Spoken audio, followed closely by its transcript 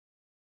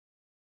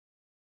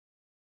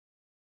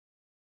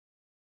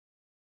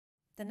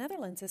The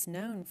Netherlands is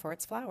known for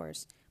its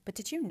flowers, but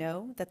did you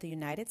know that the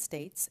United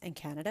States and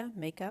Canada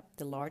make up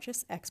the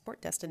largest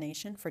export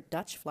destination for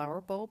Dutch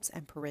flower bulbs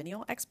and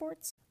perennial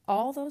exports?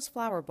 All those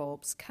flower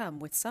bulbs come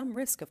with some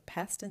risk of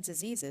pests and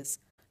diseases.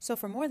 So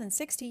for more than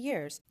 60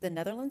 years, the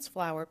Netherlands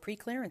Flower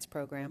Pre-Clearance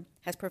Program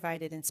has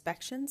provided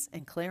inspections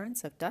and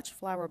clearance of Dutch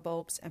flower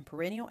bulbs and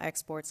perennial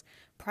exports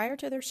prior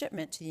to their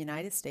shipment to the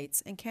United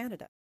States and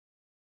Canada.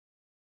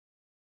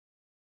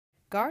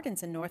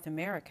 Gardens in North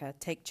America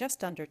take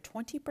just under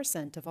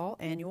 20% of all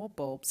annual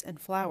bulbs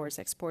and flowers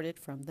exported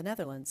from the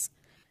Netherlands.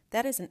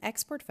 That is an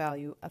export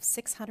value of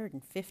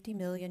 650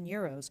 million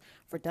euros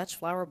for Dutch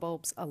flower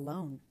bulbs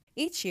alone.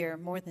 Each year,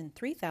 more than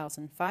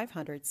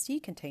 3,500 sea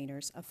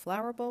containers of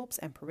flower bulbs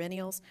and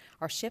perennials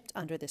are shipped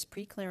under this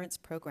pre-clearance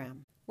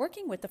program.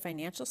 Working with the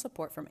financial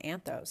support from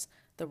Anthos,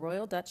 the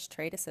Royal Dutch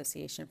Trade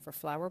Association for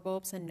Flower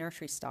Bulbs and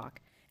Nursery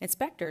Stock,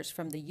 inspectors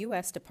from the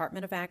U.S.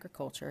 Department of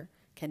Agriculture,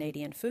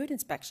 Canadian Food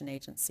Inspection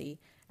Agency,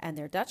 and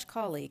their Dutch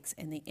colleagues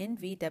in the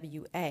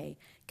NVWA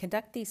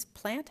conduct these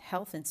plant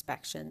health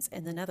inspections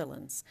in the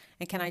Netherlands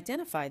and can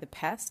identify the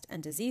pests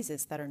and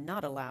diseases that are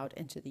not allowed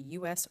into the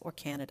U.S. or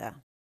Canada.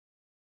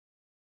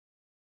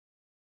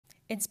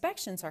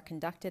 Inspections are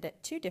conducted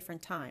at two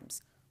different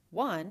times,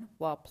 one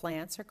while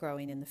plants are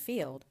growing in the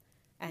field,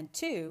 and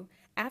two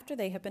after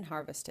they have been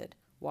harvested,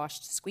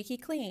 washed squeaky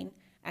clean,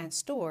 and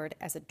stored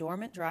as a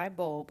dormant dry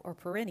bulb or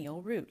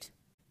perennial root.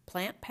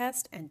 Plant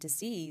pest and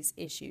disease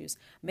issues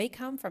may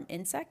come from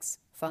insects,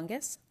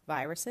 fungus,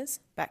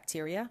 viruses,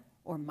 bacteria,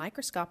 or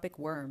microscopic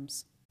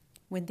worms.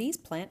 When these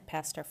plant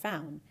pests are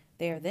found,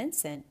 they are then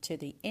sent to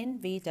the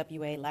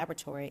NVWA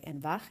laboratory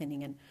in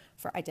Wageningen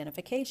for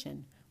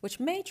identification, which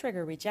may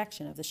trigger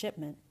rejection of the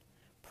shipment.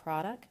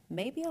 Product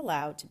may be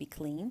allowed to be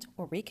cleaned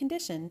or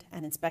reconditioned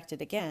and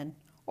inspected again,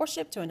 or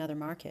shipped to another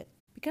market.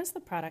 Because the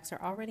products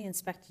are already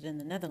inspected in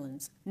the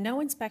Netherlands, no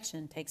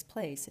inspection takes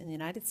place in the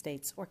United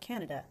States or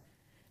Canada.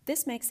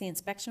 This makes the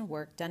inspection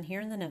work done here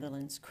in the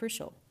Netherlands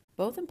crucial.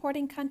 Both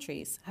importing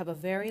countries have a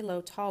very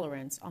low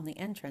tolerance on the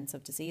entrance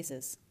of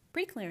diseases.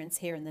 Pre-clearance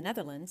here in the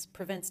Netherlands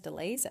prevents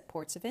delays at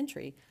ports of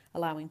entry,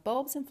 allowing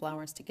bulbs and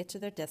flowers to get to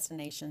their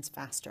destinations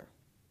faster.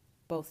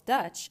 Both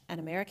Dutch and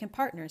American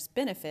partners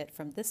benefit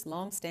from this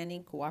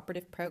long-standing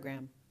cooperative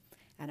program,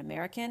 and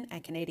American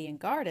and Canadian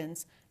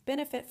gardens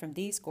benefit from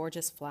these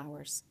gorgeous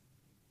flowers.